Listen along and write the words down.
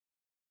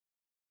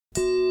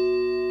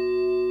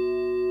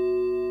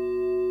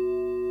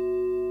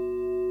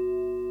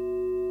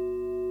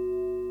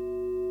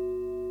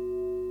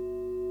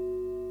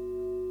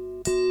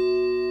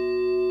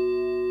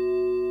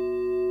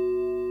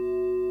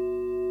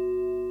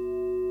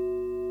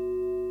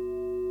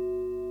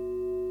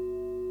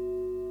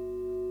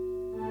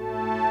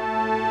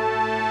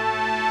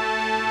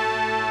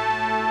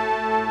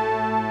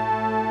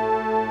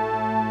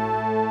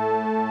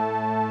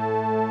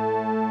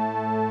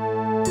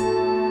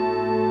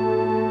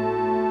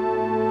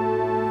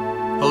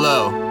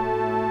Hello.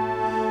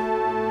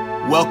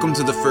 Welcome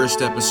to the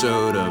first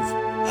episode of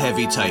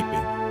Heavy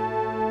Typing.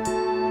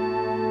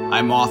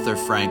 I'm author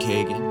Frank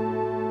Hagen,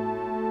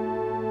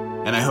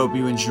 and I hope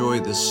you enjoy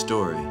this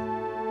story.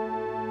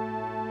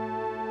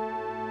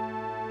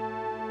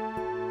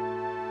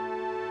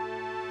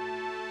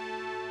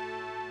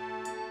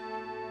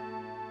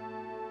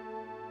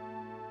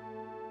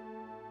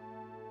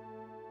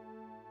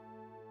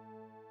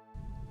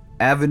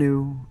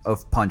 Avenue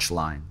of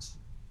Punchlines.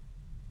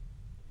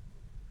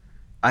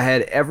 I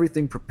had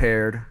everything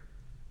prepared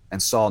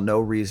and saw no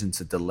reason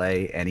to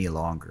delay any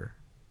longer.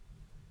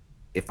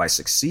 If I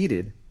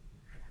succeeded,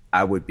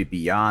 I would be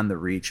beyond the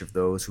reach of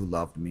those who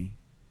loved me,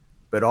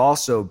 but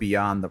also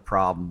beyond the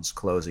problems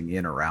closing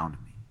in around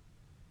me.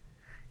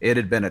 It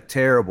had been a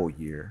terrible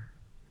year,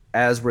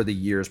 as were the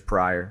years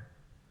prior.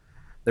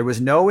 There was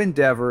no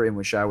endeavor in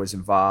which I was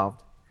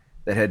involved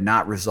that had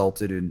not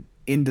resulted in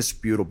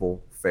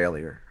indisputable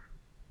failure.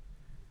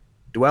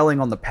 Dwelling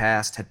on the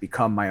past had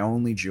become my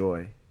only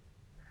joy,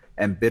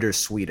 and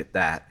bittersweet at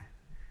that,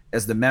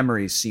 as the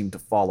memories seemed to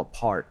fall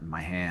apart in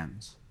my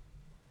hands.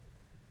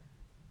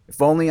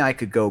 If only I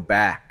could go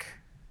back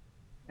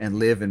and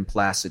live in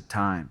placid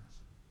times.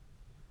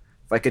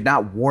 If I could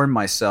not warn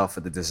myself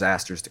of the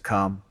disasters to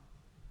come,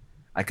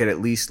 I could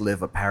at least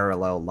live a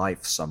parallel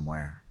life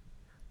somewhere,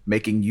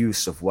 making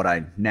use of what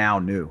I now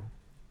knew.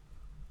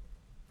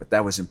 But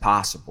that was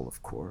impossible,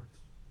 of course.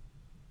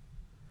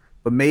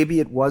 But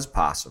maybe it was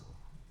possible.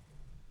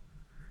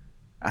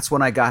 That's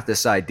when I got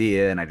this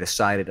idea and I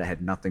decided I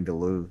had nothing to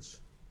lose.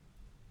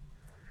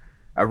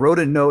 I wrote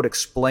a note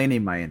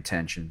explaining my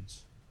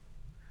intentions,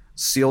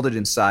 sealed it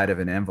inside of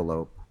an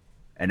envelope,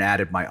 and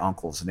added my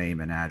uncle's name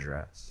and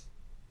address.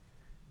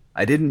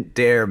 I didn't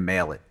dare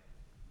mail it.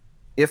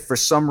 If for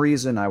some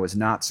reason I was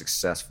not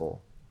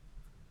successful,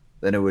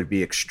 then it would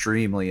be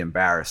extremely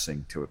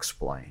embarrassing to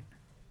explain.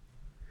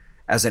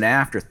 As an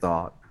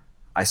afterthought,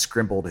 I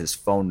scribbled his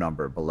phone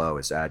number below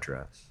his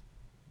address.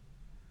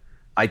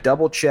 I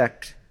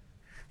double-checked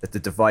that the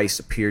device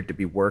appeared to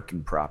be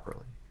working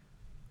properly.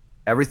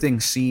 Everything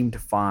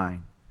seemed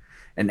fine.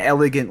 An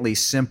elegantly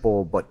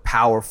simple but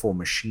powerful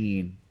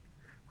machine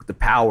with the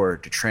power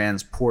to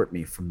transport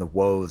me from the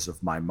woes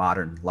of my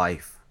modern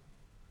life.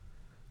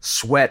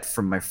 Sweat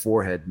from my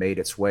forehead made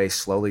its way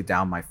slowly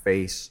down my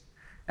face,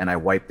 and I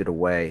wiped it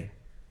away,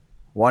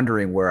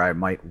 wondering where I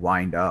might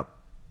wind up.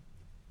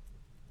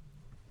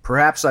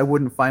 Perhaps I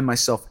wouldn't find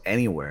myself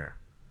anywhere,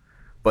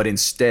 but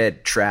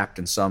instead trapped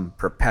in some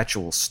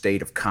perpetual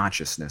state of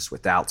consciousness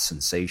without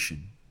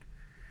sensation.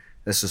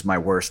 This was my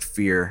worst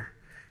fear,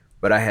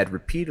 but I had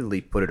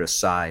repeatedly put it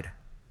aside.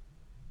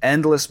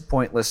 Endless,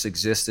 pointless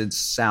existence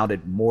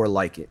sounded more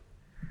like it,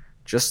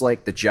 just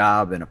like the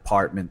job and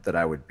apartment that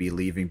I would be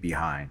leaving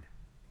behind.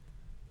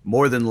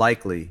 More than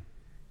likely,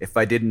 if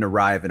I didn't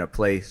arrive in a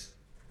place,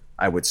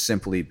 I would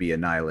simply be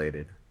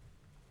annihilated.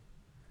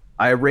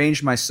 I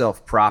arranged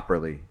myself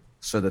properly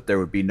so that there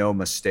would be no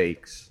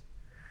mistakes.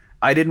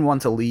 I didn't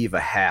want to leave a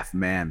half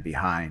man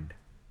behind.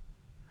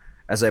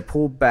 As I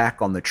pulled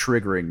back on the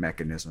triggering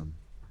mechanism,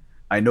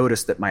 I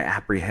noticed that my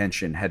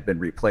apprehension had been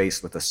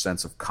replaced with a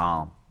sense of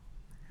calm.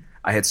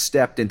 I had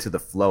stepped into the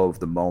flow of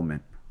the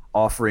moment,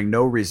 offering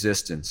no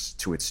resistance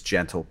to its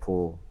gentle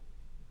pull.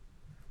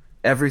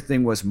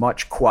 Everything was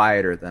much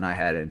quieter than I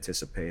had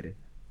anticipated,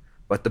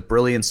 but the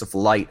brilliance of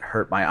light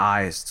hurt my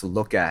eyes to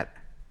look at.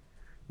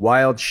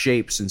 Wild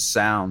shapes and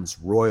sounds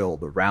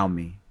roiled around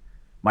me.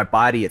 My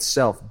body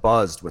itself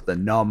buzzed with a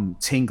numb,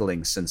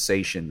 tingling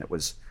sensation that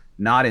was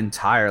not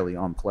entirely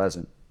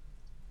unpleasant.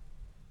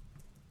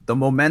 The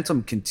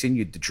momentum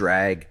continued to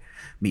drag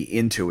me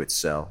into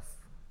itself.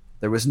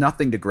 There was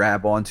nothing to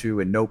grab onto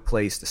and no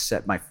place to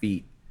set my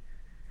feet.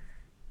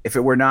 If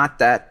it were not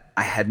that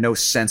I had no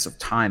sense of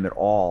time at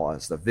all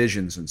as the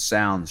visions and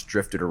sounds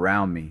drifted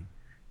around me,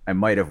 I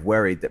might have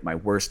worried that my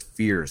worst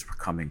fears were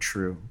coming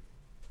true.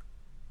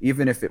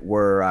 Even if it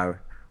were, I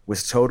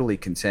was totally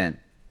content.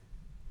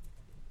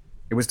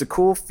 It was the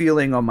cool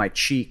feeling on my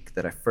cheek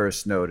that I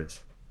first noticed.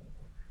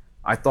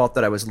 I thought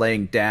that I was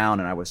laying down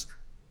and I was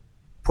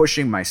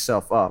pushing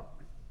myself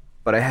up,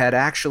 but I had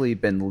actually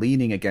been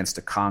leaning against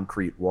a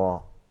concrete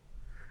wall.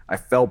 I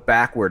fell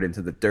backward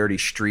into the dirty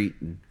street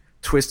and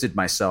twisted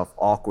myself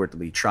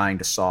awkwardly, trying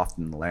to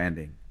soften the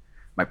landing.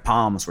 My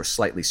palms were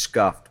slightly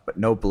scuffed, but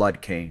no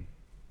blood came.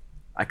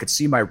 I could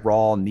see my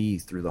raw knee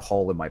through the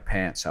hole in my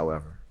pants,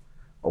 however.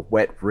 A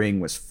wet ring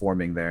was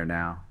forming there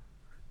now,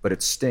 but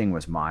its sting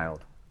was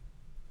mild.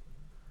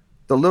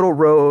 The little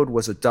road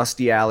was a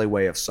dusty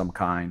alleyway of some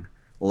kind,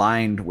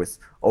 lined with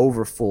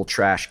overfull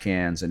trash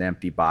cans and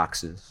empty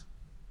boxes.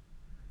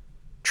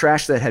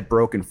 Trash that had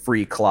broken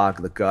free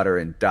clogged the gutter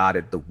and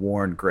dotted the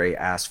worn gray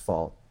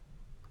asphalt.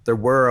 There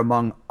were,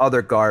 among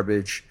other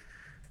garbage,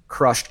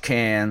 crushed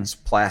cans,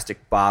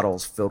 plastic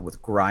bottles filled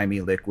with grimy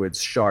liquids,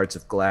 shards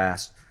of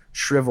glass,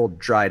 shriveled,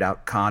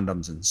 dried-out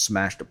condoms, and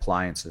smashed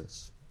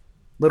appliances.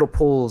 Little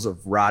pools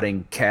of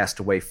rotting,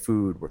 cast-away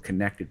food were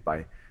connected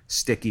by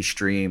sticky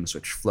streams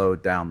which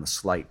flowed down the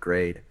slight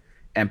grade,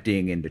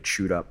 emptying into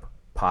chewed-up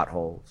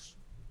potholes.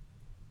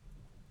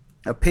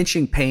 A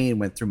pinching pain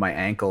went through my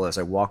ankle as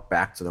I walked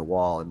back to the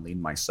wall and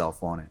leaned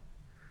myself on it.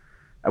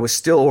 I was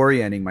still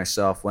orienting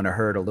myself when I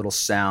heard a little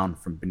sound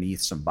from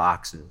beneath some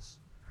boxes.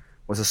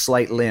 With a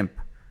slight limp,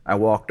 I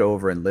walked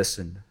over and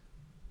listened.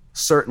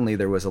 Certainly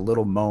there was a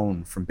little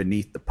moan from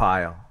beneath the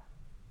pile.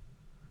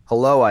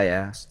 "Hello," I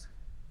asked.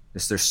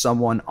 "Is there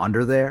someone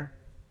under there?"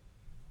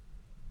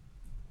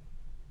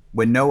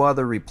 When no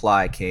other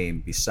reply came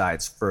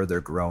besides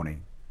further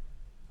groaning,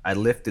 I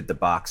lifted the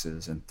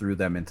boxes and threw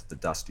them into the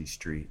dusty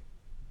street.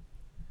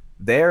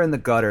 There in the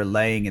gutter,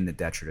 laying in the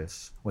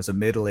detritus, was a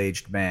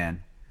middle-aged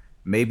man,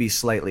 maybe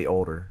slightly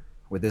older,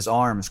 with his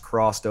arms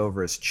crossed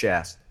over his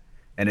chest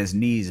and his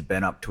knees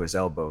bent up to his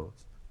elbows.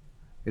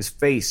 His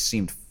face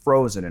seemed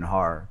frozen in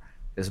horror.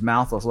 His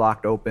mouth was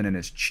locked open and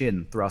his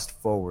chin thrust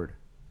forward.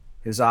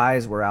 His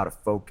eyes were out of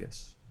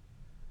focus.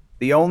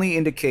 The only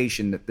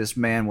indication that this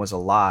man was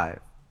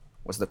alive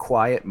was the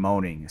quiet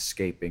moaning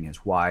escaping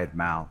his wide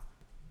mouth.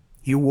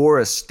 He wore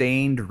a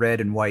stained red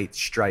and white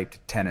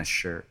striped tennis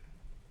shirt.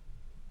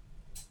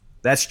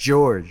 "That's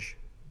George,"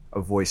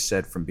 a voice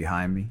said from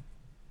behind me.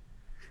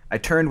 I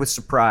turned with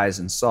surprise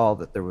and saw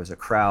that there was a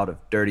crowd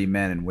of dirty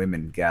men and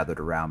women gathered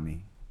around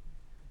me.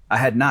 I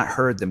had not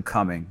heard them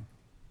coming.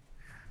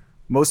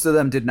 Most of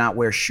them did not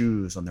wear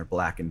shoes on their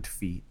blackened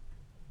feet.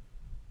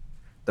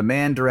 The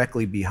man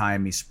directly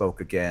behind me spoke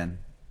again.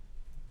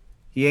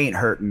 "He ain't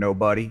hurting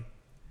nobody.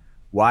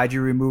 Why'd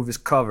you remove his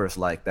covers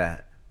like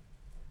that?"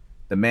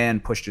 The man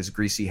pushed his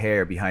greasy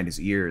hair behind his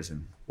ears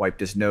and wiped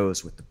his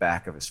nose with the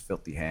back of his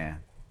filthy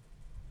hand.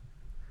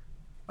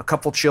 A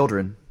couple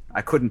children,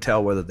 I couldn't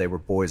tell whether they were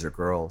boys or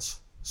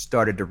girls,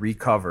 started to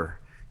recover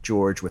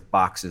George with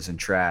boxes and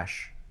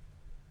trash.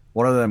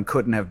 One of them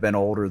couldn't have been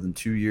older than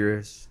 2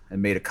 years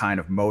and made a kind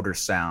of motor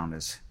sound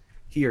as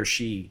he or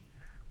she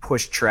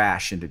pushed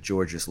trash into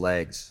George's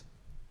legs.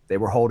 They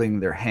were holding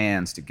their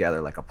hands together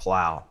like a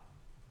plow.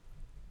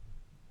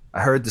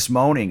 "I heard this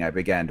moaning," I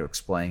began to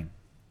explain.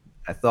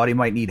 "I thought he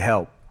might need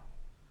help."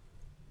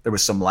 There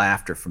was some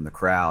laughter from the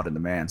crowd, and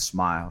the man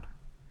smiled.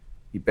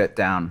 He bent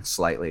down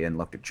slightly and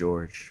looked at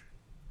George.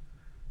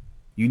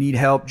 "You need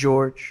help,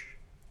 George?"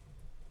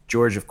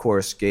 George, of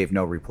course, gave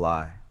no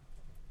reply.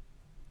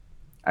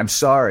 "I'm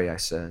sorry," I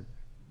said.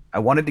 "I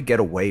wanted to get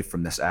away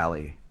from this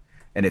alley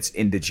and its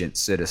indigent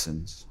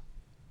citizens."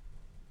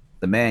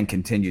 The man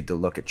continued to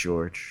look at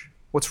George.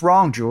 "What's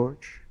wrong,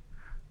 George?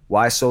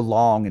 Why so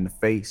long in the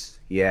face?"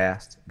 he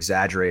asked,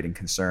 exaggerating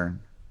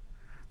concern.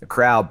 The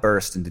crowd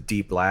burst into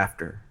deep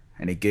laughter,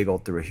 and he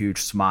giggled through a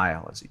huge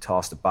smile as he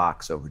tossed a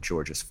box over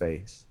George's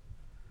face.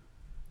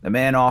 The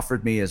man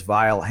offered me his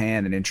vile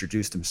hand and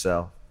introduced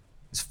himself.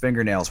 His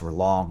fingernails were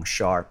long,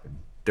 sharp, and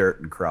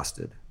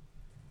dirt-encrusted.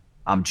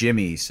 "I'm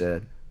Jimmy," he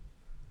said.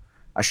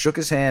 I shook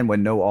his hand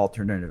when no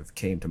alternative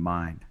came to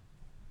mind.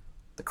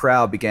 The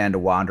crowd began to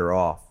wander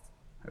off,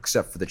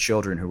 except for the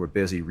children who were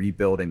busy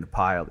rebuilding the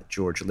pile that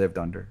George lived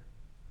under.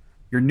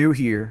 "You're new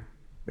here,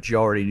 but you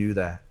already knew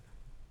that."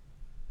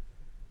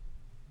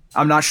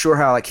 "I'm not sure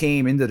how I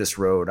came into this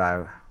road.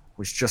 I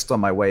was just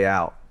on my way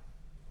out."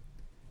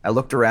 I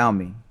looked around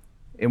me.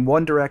 In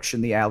one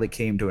direction, the alley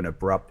came to an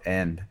abrupt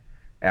end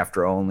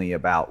after only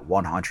about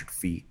 100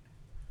 feet,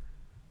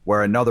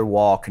 where another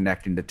wall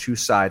connecting the two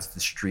sides of the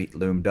street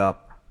loomed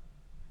up.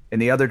 In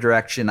the other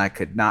direction, I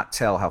could not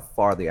tell how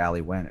far the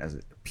alley went as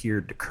it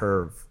appeared to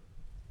curve.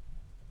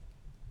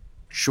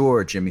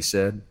 "Sure," Jimmy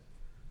said.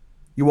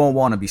 "You won't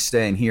want to be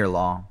staying here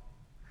long."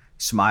 He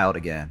smiled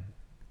again.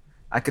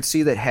 I could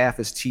see that half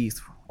his teeth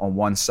on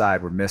one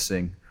side were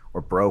missing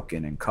or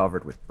broken and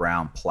covered with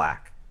brown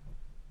plaque.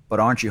 "But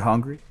aren't you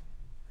hungry?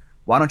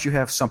 Why don't you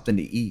have something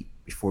to eat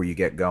before you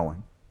get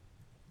going?"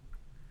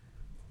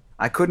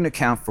 I couldn't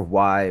account for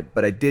why,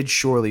 but I did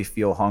surely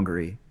feel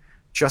hungry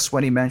just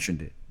when he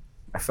mentioned it.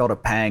 I felt a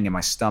pang in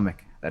my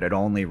stomach that I'd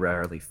only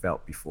rarely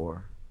felt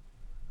before.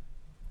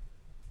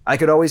 "I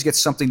could always get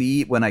something to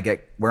eat when I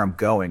get where I'm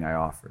going," I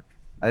offered.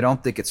 "I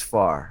don't think it's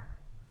far."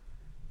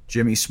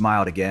 Jimmy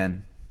smiled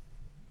again,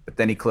 but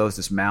then he closed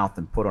his mouth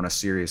and put on a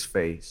serious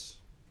face.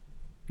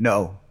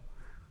 "No,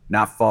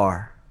 not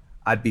far.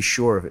 I'd be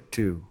sure of it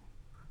too.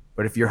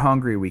 But if you're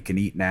hungry, we can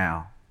eat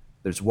now.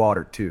 There's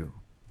water too."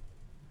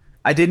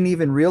 I didn't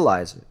even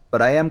realize it,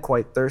 but I am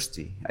quite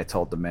thirsty, I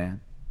told the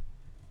man.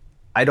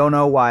 I don't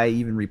know why I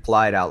even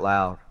replied out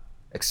loud,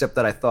 except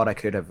that I thought I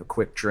could have a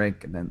quick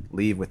drink and then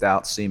leave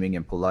without seeming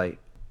impolite.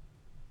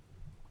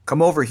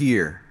 "Come over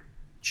here."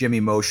 Jimmy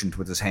motioned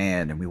with his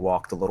hand, and we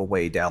walked a little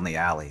way down the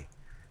alley,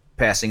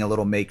 passing a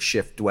little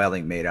makeshift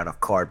dwelling made out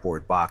of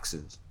cardboard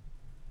boxes.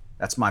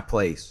 "That's my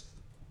place.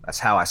 That's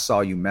how I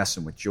saw you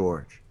messing with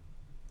George."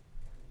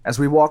 As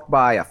we walked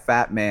by, a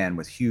fat man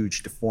with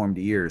huge deformed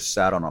ears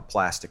sat on a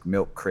plastic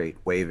milk crate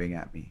waving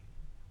at me.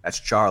 "That's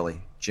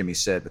Charlie," Jimmy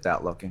said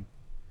without looking.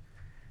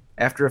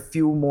 After a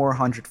few more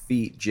 100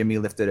 feet, Jimmy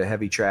lifted a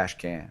heavy trash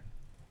can.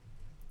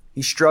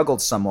 He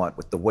struggled somewhat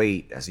with the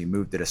weight as he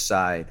moved it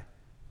aside,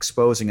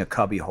 exposing a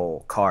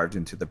cubbyhole carved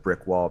into the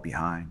brick wall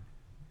behind.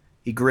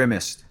 He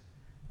grimaced,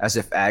 as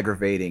if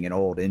aggravating an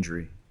old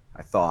injury,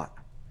 I thought,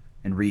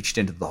 and reached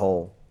into the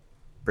hole.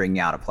 bringing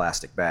out a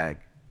plastic bag.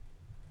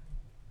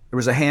 There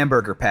was a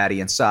hamburger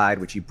patty inside,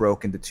 which he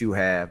broke into 2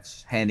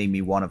 halves, handing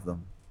me one of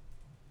them.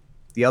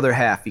 The other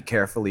half he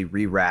carefully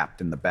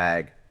rewrapped in the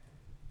bag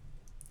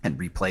and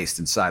replaced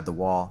inside the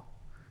wall.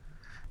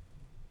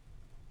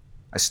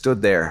 I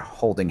stood there,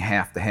 holding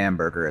half the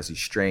hamburger as he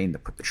strained to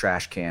put the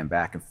trash can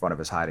back in front of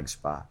his hiding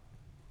spot.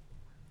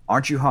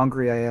 "Aren't you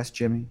hungry?" I asked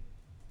Jimmy.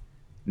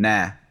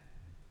 "Nah,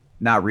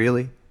 not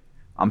really.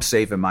 I'm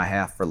saving my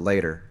half for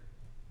later."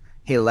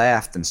 He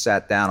laughed and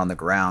sat down on the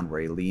ground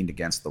where he leaned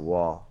against the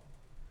wall.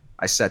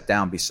 I sat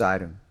down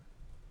beside him.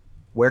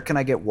 "Where can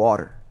I get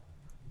water?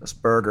 This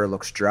burger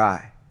looks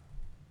dry."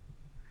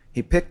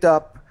 He picked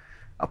up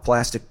a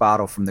plastic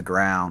bottle from the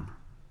ground.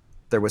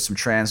 There was some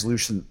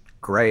translucent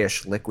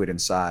grayish liquid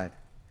inside.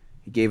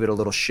 He gave it a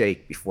little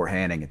shake before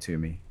handing it to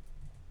me.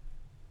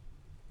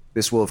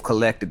 "This will have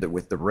collected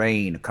with the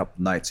rain a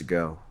couple nights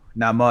ago.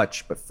 Not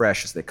much, but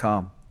fresh as they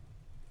come."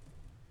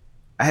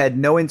 I had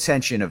no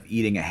intention of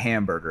eating a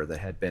hamburger that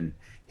had been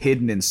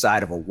hidden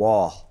inside of a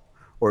wall,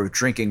 or of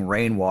drinking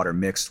rainwater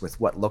mixed with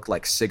what looked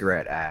like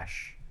cigarette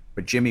ash.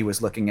 But Jimmy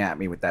was looking at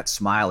me with that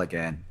smile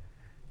again,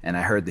 and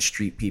I heard the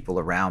street people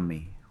around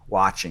me,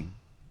 watching,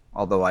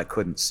 although I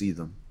couldn't see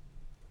them.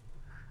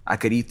 I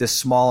could eat this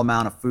small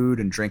amount of food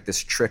and drink this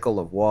trickle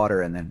of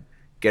water and then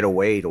get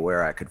away to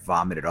where I could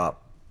vomit it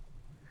up.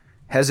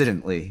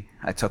 Hesitantly,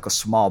 I took a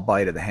small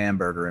bite of the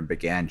hamburger and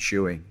began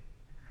chewing.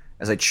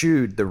 As I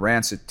chewed, the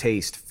rancid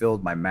taste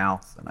filled my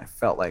mouth, and I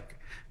felt like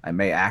I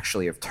may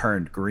actually have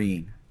turned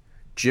green.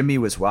 Jimmy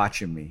was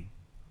watching me.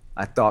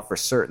 I thought for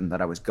certain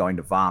that I was going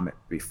to vomit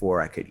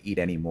before I could eat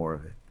any more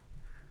of it.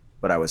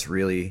 But I was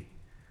really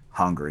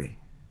hungry.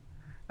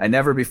 I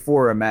never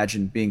before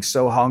imagined being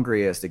so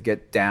hungry as to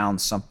get down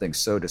something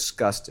so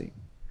disgusting,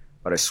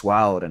 but I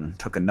swallowed and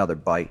took another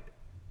bite.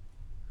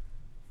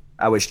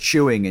 I was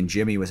chewing and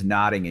Jimmy was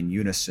nodding in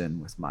unison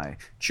with my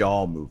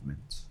jaw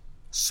movements,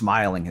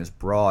 smiling his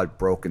broad,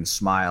 broken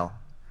smile.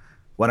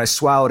 When I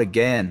swallowed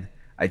again,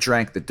 I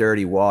drank the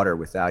dirty water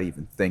without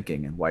even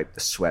thinking and wiped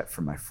the sweat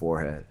from my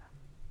forehead.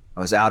 I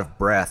was out of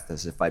breath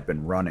as if I'd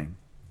been running.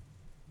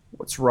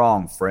 "What's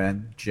wrong,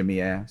 friend?"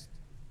 Jimmy asked.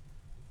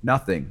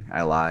 "Nothing,"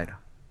 I lied.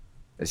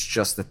 "It's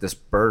just that this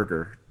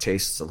burger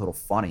tastes a little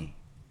funny."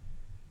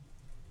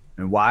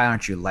 "And why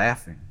aren't you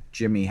laughing?"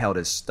 Jimmy held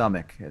his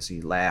stomach as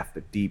he laughed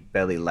a deep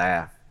belly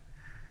laugh,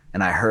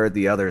 and I heard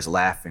the others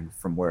laughing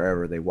from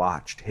wherever they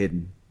watched,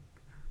 hidden.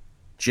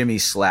 Jimmy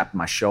slapped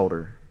my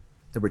shoulder.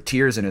 There were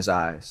tears in his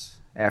eyes.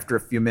 After a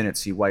few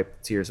minutes, he wiped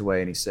the tears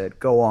away and he said,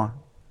 "Go on.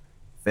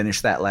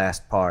 Finish that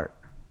last part."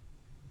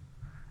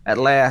 At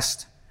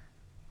last,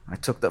 I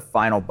took the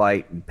final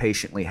bite and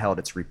patiently held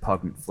its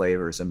repugnant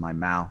flavors in my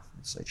mouth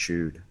as I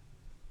chewed.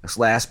 This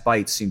last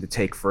bite seemed to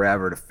take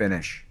forever to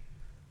finish.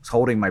 I was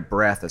holding my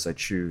breath as I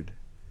chewed.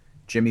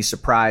 Jimmy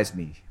surprised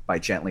me by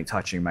gently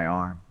touching my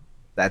arm.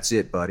 "That's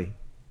it, buddy,"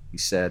 he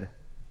said.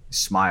 His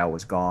smile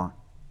was gone.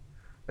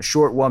 A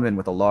short woman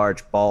with a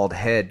large bald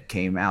head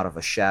came out of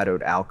a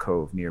shadowed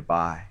alcove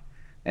nearby,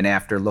 and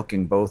after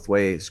looking both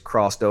ways,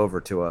 crossed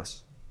over to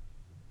us.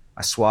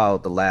 I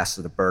swallowed the last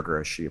of the burger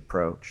as she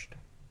approached.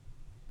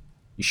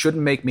 "You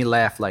shouldn't make me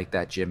laugh like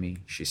that,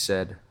 Jimmy," she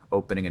said,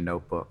 opening a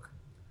notebook.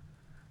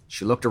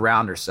 She looked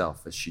around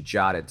herself as she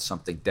jotted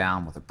something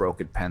down with a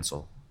broken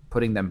pencil,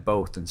 putting them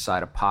both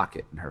inside a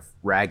pocket in her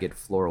ragged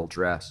floral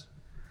dress.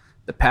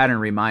 The pattern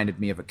reminded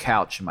me of a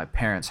couch in my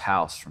parents'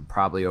 house from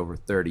probably over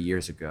 30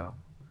 years ago.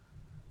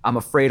 "I'm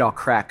afraid I'll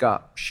crack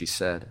up," she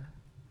said.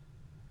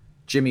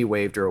 Jimmy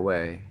waved her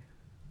away.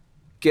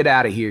 "Get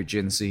out of here,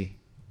 Jinsey."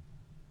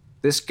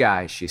 "This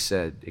guy," she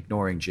said,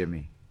 ignoring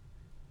Jimmy.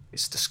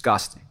 "It's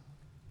disgusting."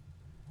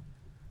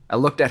 I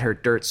looked at her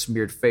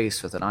dirt-smeared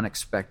face with an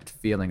unexpected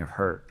feeling of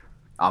hurt.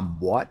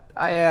 What?"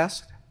 I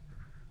asked.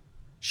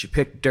 She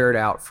picked dirt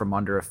out from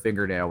under a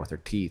fingernail with her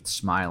teeth,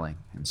 smiling,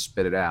 and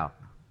spit it out.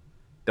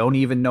 "Don't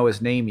even know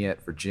his name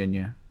yet,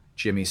 Virginia,"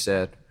 Jimmy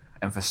said,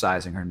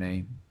 emphasizing her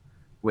name.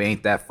 "We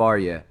ain't that far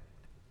yet."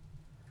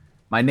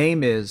 "My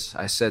name is,"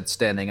 I said,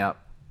 standing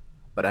up,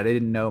 but I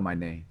didn't know my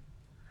name.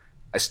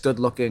 I stood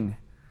looking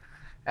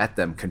at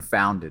them,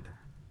 confounded.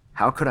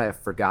 How could I have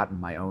forgotten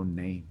my own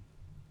name?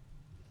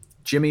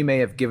 Jimmy may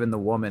have given the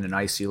woman an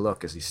icy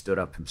look as he stood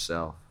up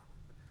himself.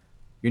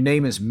 "Your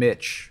name is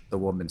Mitch," the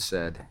woman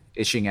said,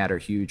 itching at her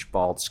huge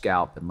bald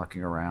scalp and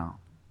looking around.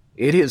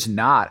 "It is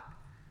not."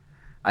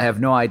 I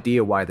have no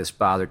idea why this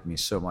bothered me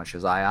so much,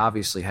 as I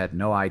obviously had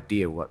no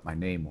idea what my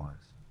name was.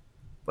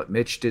 But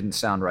Mitch didn't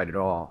sound right at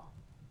all.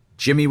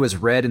 Jimmy was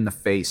red in the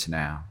face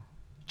now.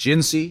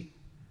 "Jinsey,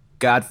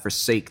 God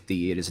forsake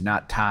thee, it is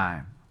not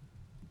time."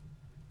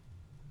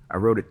 "I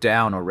wrote it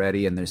down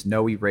already, and there's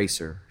no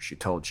eraser," she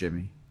told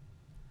Jimmy.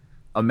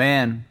 A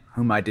man,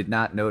 whom I did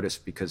not notice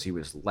because he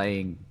was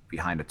laying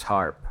behind a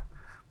tarp,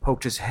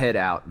 poked his head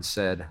out and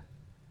said,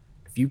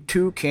 "If you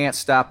two can't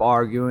stop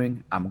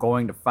arguing, I'm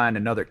going to find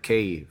another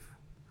cave,"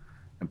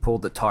 and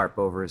pulled the tarp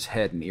over his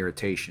head in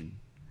irritation.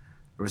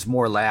 There was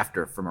more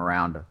laughter from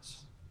around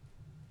us.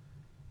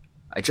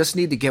 "I just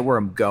need to get where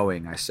I'm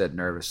going," I said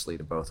nervously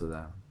to both of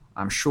them.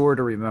 I'm sure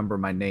to remember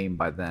my name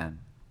by then.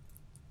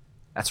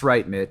 That's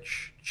right,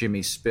 Mitch.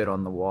 Jimmy spit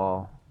on the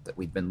wall that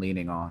we'd been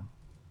leaning on.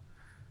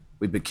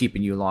 We've been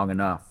keeping you long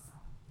enough.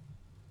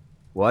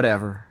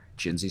 Whatever,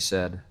 Jinsey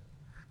said.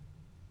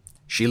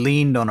 She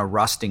leaned on a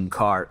rusting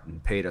cart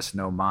and paid us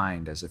no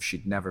mind, as if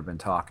she'd never been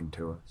talking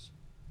to us.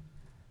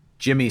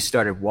 Jimmy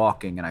started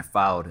walking and I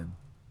followed him.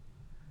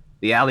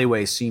 The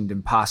alleyway seemed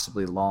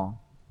impossibly long.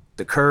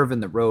 The curve in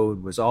the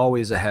road was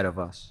always ahead of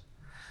us.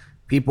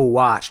 People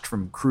watched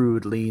from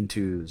crude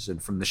lean-tos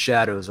and from the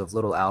shadows of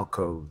little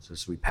alcoves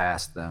as we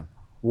passed them,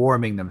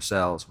 warming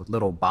themselves with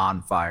little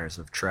bonfires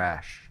of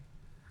trash.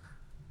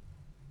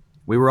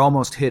 We were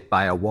almost hit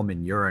by a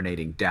woman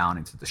urinating down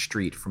into the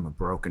street from a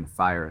broken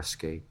fire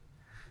escape,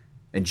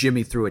 and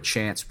Jimmy threw a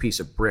chance piece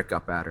of brick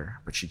up at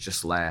her, but she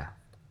just laughed.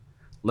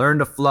 Learn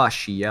to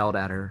flush, he yelled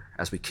at her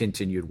as we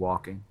continued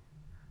walking.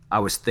 I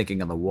was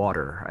thinking of the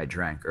water I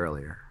drank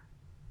earlier.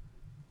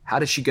 How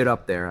did she get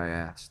up there, I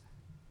asked.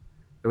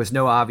 There was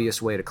no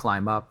obvious way to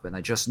climb up, and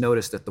I just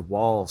noticed that the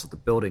walls of the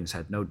buildings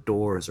had no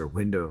doors or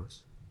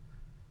windows.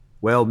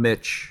 Well,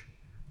 Mitch,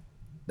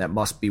 that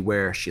must be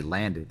where she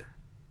landed.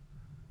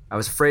 I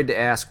was afraid to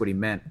ask what he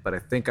meant, but I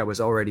think I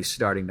was already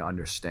starting to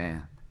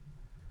understand.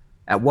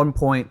 At one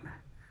point,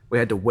 we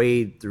had to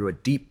wade through a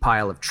deep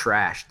pile of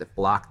trash that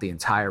blocked the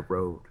entire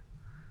road.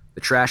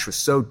 The trash was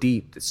so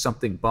deep that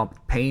something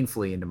bumped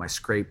painfully into my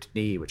scraped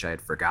knee, which I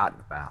had forgotten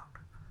about.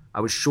 I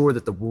was sure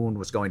that the wound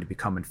was going to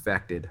become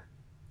infected.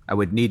 I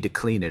would need to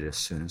clean it as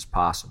soon as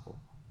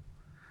possible.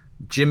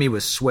 Jimmy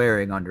was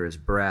swearing under his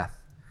breath.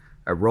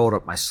 I rolled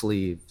up my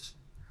sleeves.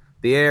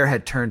 The air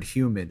had turned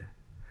humid.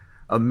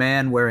 A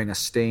man wearing a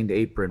stained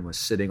apron was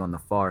sitting on the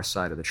far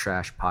side of the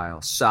trash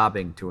pile,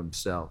 sobbing to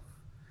himself.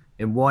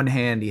 In one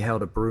hand he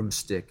held a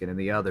broomstick, and in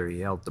the other he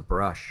held the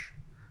brush.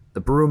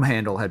 The broom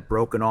handle had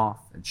broken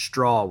off, and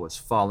straw was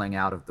falling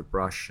out of the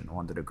brush and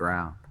onto the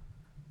ground.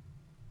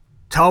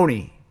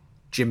 "Tony!"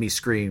 Jimmy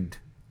screamed.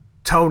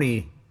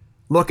 "Tony,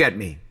 look at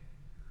me!"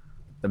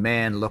 The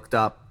man looked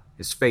up,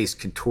 his face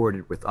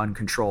contorted with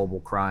uncontrollable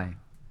crying.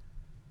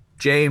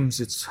 "James,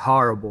 it's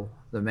horrible,"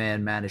 the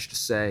man managed to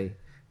say,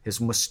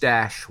 his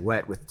mustache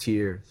wet with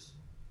tears.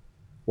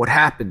 "What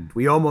happened?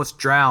 We almost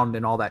drowned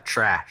in all that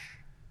trash."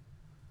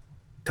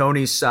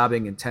 Tony's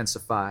sobbing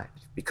intensified,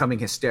 becoming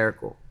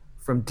hysterical.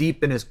 From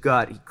deep in his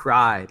gut, he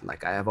cried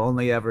like I have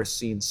only ever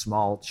seen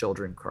small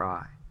children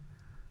cry.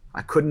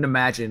 I couldn't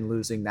imagine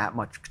losing that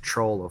much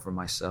control over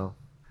myself.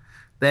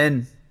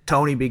 Then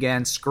Tony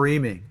began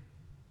screaming.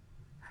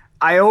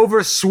 "I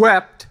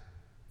overswept!"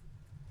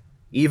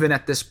 Even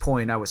at this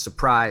point, I was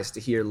surprised to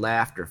hear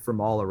laughter from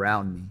all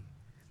around me.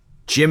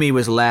 Jimmy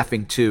was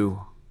laughing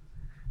too.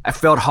 I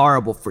felt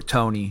horrible for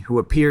Tony, who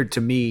appeared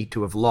to me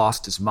to have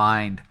lost his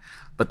mind,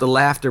 but the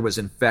laughter was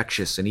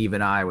infectious and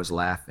even I was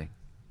laughing.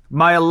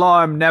 "My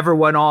alarm never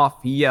went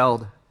off," he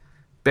yelled,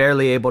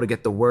 barely able to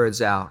get the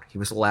words out. He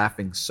was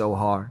laughing so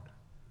hard.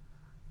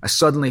 I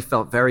suddenly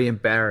felt very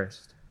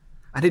embarrassed.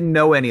 I didn't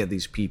know any of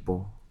these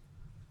people.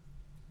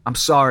 "I'm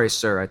sorry,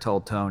 sir," I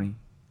told Tony.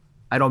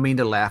 "I don't mean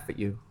to laugh at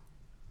you."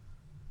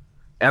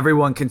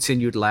 Everyone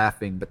continued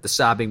laughing, but the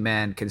sobbing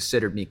man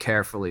considered me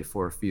carefully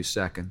for a few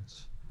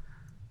seconds.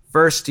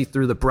 First, he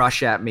threw the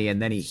brush at me,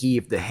 and then he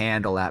heaved the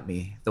handle at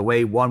me, the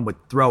way one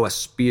would throw a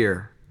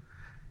spear.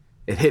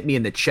 It hit me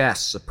in the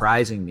chest,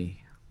 surprising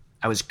me.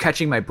 I was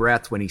catching my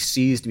breath when he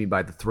seized me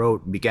by the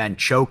throat and began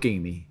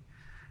choking me.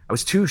 I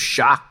was too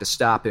shocked to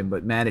stop him,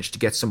 but managed to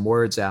get some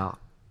words out.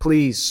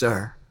 "Please,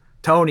 sir.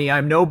 Tony,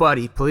 I'm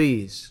nobody,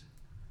 please."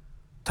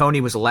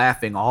 Tony was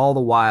laughing all the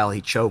while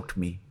he choked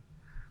me.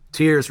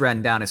 Tears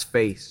ran down his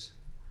face.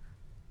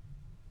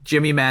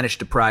 Jimmy managed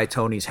to pry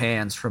Tony's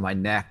hands from my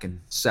neck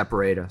and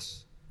separate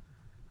us.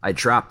 I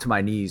dropped to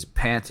my knees,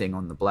 panting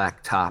on the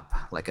black top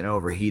like an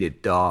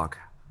overheated dog.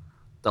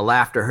 The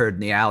laughter heard in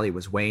the alley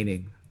was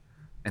waning,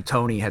 and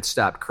Tony had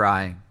stopped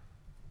crying.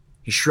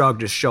 He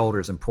shrugged his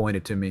shoulders and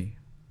pointed to me.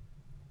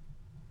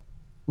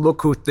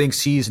 "Look who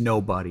thinks he's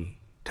nobody,"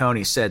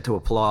 Tony said to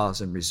applause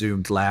and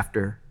resumed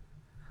laughter.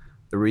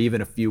 There were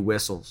even a few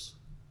whistles.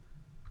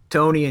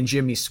 Tony and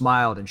Jimmy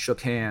smiled and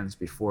shook hands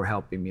before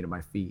helping me to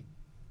my feet.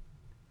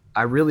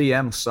 "I really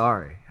am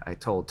sorry," I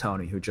told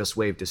Tony, who just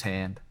waved his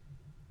hand.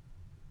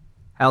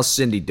 "How's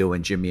Cindy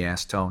doing?" Jimmy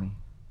asked Tony.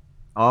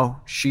 "Oh,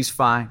 she's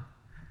fine,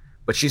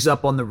 but she's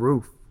up on the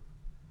roof."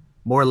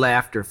 More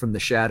laughter from the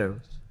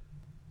shadows.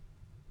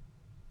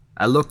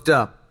 I looked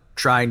up,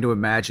 trying to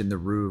imagine the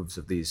roofs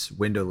of these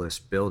windowless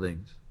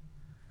buildings.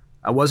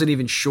 I wasn't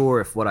even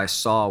sure if what I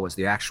saw was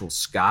the actual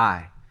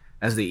sky,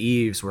 as the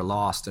eaves were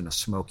lost in a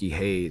smoky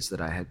haze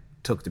that I had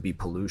took to be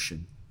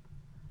pollution.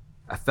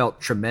 I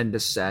felt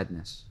tremendous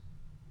sadness.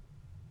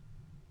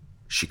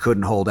 "She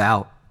couldn't hold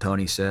out,"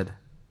 Tony said.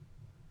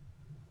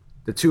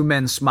 The two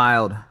men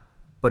smiled,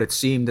 but it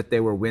seemed that they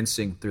were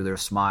wincing through their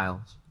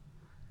smiles.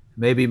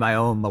 Maybe my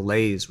own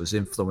malaise was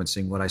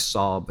influencing what I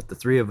saw, but the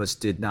three of us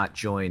did not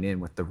join in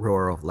with the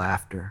roar of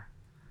laughter.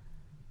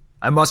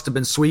 "I must have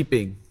been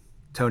sweeping."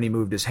 Tony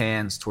moved his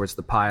hands towards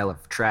the pile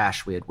of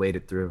trash we had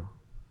waded through.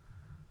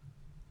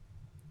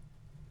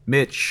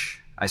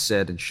 "Mitch," I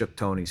said and shook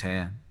Tony's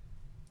hand.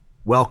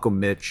 "Welcome,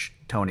 Mitch,"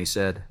 Tony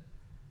said.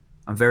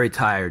 "I'm very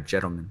tired,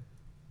 gentlemen."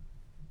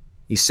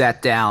 He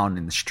sat down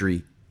in the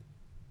street.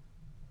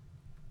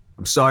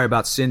 "I'm sorry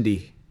about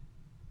Cindy.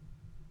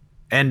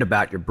 And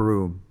about your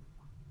broom,"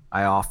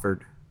 I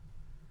offered.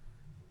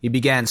 He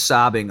began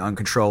sobbing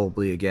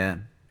uncontrollably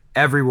again.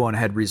 Everyone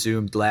had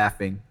resumed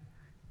laughing.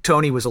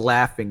 Tony was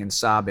laughing and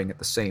sobbing at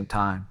the same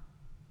time.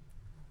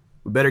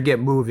 "We better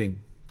get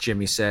moving,"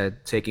 Jimmy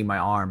said, taking my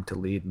arm to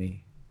lead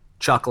me,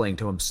 chuckling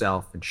to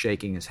himself and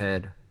shaking his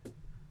head.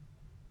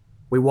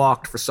 We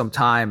walked for some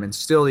time, and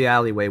still the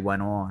alleyway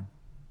went on.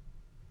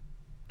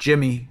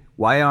 "Jimmy,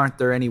 why aren't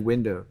there any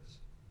windows?"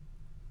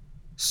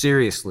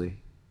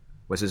 "Seriously,"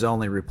 was his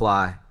only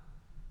reply,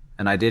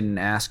 and I didn't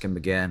ask him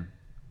again.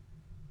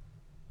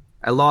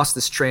 I lost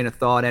this train of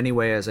thought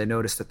anyway as I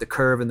noticed that the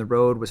curve in the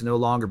road was no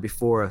longer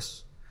before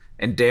us,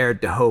 and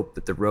dared to hope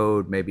that the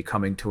road may be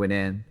coming to an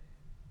end.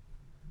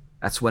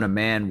 That's when a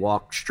man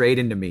walked straight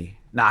into me,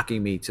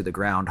 knocking me to the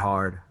ground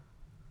hard.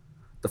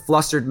 The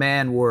flustered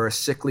man wore a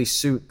sickly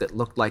suit that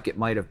looked like it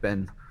might have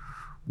been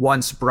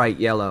once bright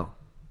yellow.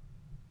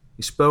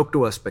 He spoke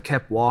to us but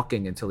kept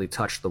walking until he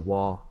touched the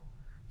wall.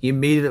 He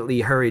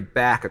immediately hurried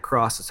back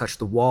across to touch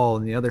the wall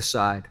on the other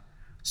side,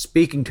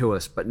 speaking to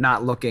us but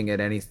not looking at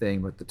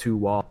anything but the two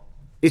walls.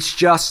 "It's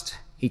just,"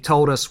 he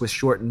told us with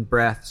shortened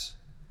breaths,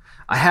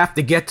 "I have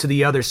to get to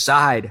the other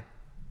side."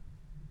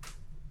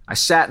 I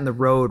sat in the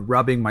road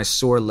rubbing my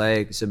sore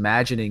legs,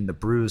 imagining the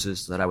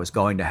bruises that I was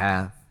going to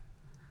have,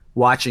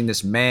 watching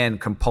this man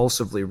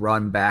compulsively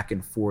run back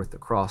and forth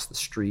across the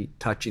street,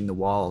 touching the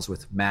walls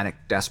with manic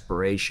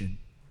desperation.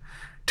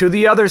 "To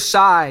the other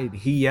side,"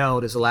 he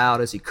yelled as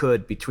loud as he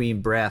could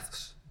between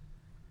breaths.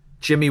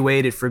 Jimmy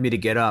waited for me to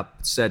get up,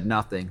 but said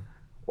nothing,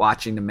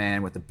 watching the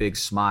man with a big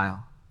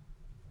smile.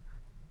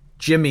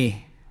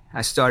 "Jimmy,"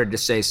 I started to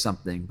say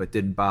something, but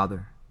didn't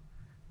bother.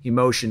 He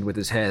motioned with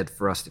his head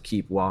for us to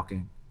keep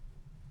walking.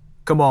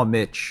 "Come on,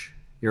 Mitch,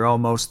 you're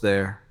almost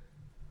there."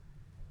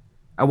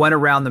 I went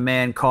around the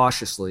man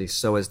cautiously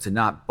so as to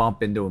not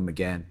bump into him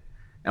again,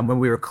 and when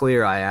we were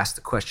clear, I asked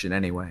the question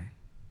anyway.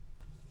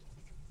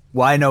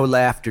 "Why no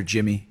laughter,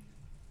 Jimmy?"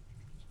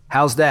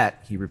 "How's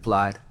that?" he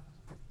replied.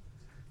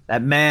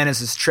 "That man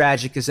is as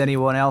tragic as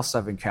anyone else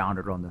I've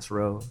encountered on this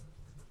road.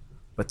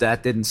 But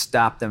that didn't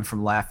stop them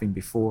from laughing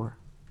before.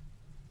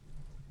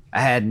 I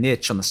had an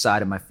itch on the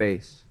side of my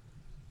face.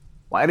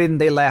 Why didn't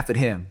they laugh at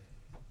him?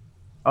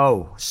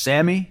 Oh,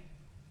 Sammy?"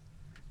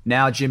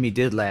 Now Jimmy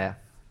did laugh.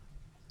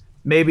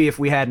 Maybe if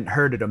we hadn't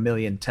heard it a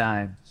million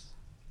times.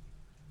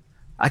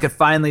 I could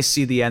finally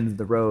see the end of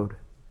the road.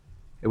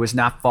 It was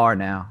not far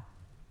now.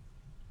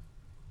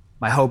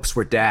 My hopes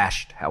were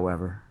dashed,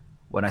 however,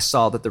 when I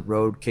saw that the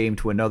road came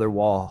to another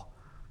wall,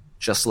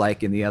 just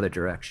like in the other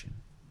direction.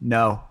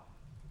 No.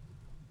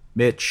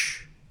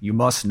 Mitch, you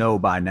must know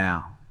by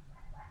now.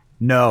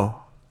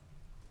 No.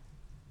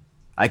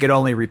 I could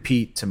only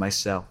repeat to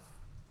myself.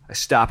 I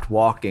stopped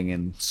walking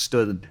and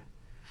stood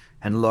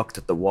and looked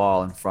at the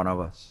wall in front of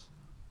us.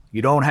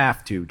 "You don't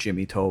have to,"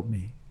 Jimmy told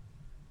me.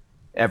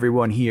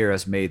 "Everyone here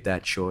has made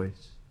that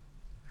choice.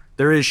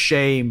 There is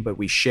shame, but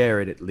we share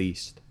it at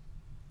least.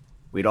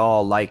 We'd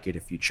all like it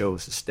if you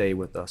chose to stay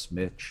with us,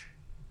 Mitch.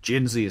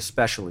 Jinsey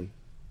especially."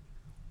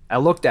 I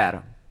looked at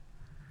him.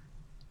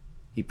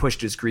 He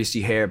pushed his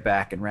greasy hair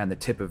back and ran the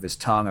tip of his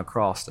tongue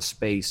across the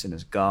space in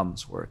his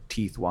gums where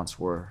teeth once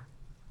were.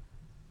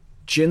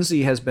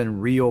 "Jinsey has been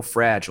real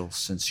fragile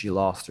since she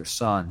lost her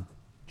son,"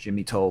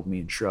 Jimmy told me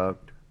and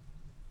shrugged.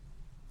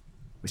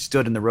 We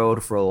stood in the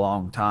road for a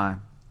long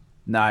time,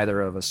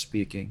 neither of us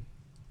speaking.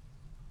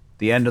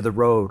 The end of the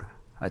road,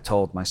 I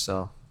told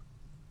myself.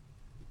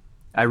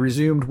 I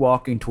resumed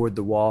walking toward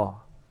the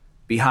wall.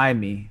 Behind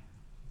me,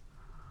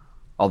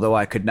 although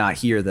I could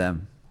not hear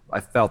them,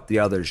 I felt the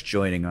others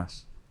joining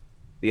us.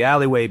 The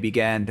alleyway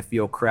began to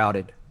feel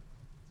crowded,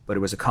 but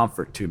it was a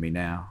comfort to me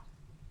now.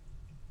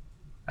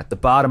 At the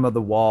bottom of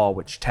the wall,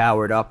 which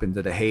towered up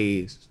into the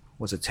haze,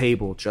 was a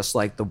table just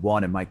like the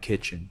one in my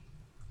kitchen.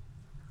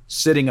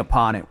 Sitting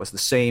upon it was the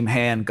same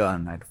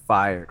handgun I'd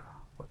fired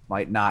what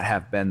might not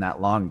have been that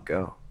long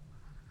ago.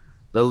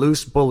 The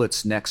loose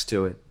bullets next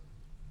to it.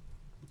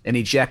 An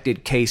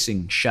ejected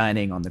casing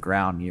shining on the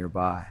ground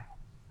nearby.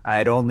 I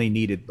had only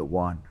needed the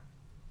one.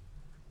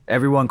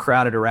 Everyone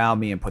crowded around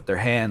me and put their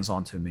hands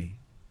onto me.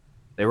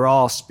 They were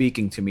all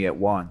speaking to me at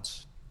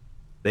once.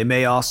 They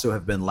may also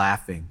have been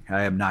laughing,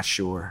 I am not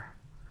sure.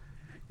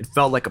 It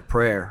felt like a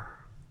prayer.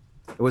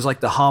 It was like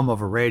the hum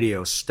of a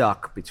radio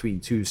stuck between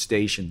two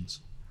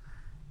stations.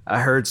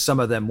 I heard some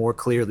of them more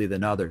clearly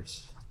than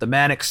others. The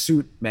manic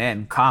suit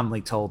man calmly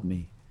told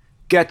me,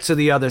 "Get to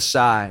the other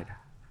side."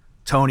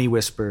 Tony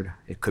whispered,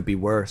 "It could be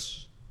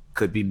worse.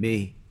 Could be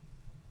me."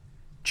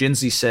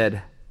 Jinsey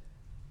said,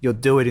 "You'll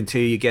do it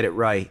until you get it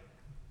right."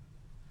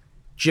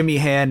 Jimmy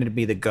handed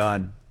me the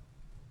gun.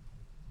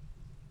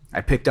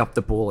 I picked up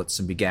the bullets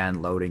and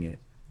began loading it.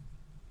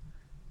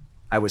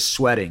 I was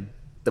sweating.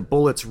 The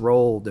bullets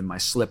rolled in my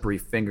slippery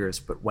fingers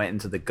but went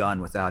into the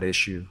gun without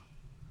issue.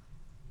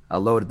 I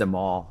loaded them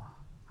all.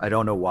 I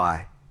don't know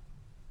why.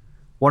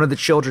 One of the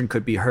children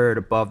could be heard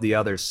above the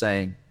others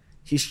saying,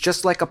 "He's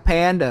just like a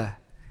panda.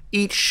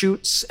 Eats,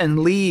 shoots, and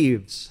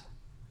leaves."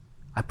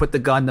 I put the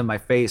gun to my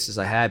face as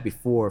I had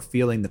before,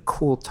 feeling the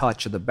cool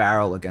touch of the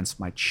barrel against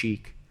my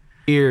cheek,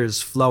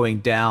 tears flowing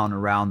down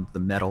around the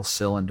metal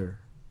cylinder.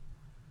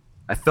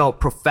 I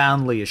felt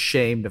profoundly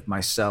ashamed of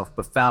myself,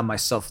 but found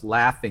myself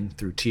laughing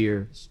through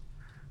tears.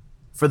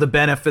 For the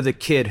benefit of the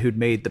kid who'd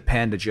made the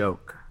panda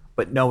joke,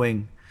 but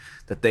knowing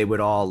that they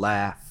would all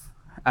laugh,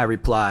 I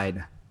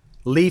replied,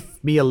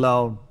 "Leave me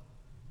alone,"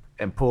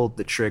 and pulled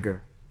the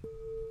trigger.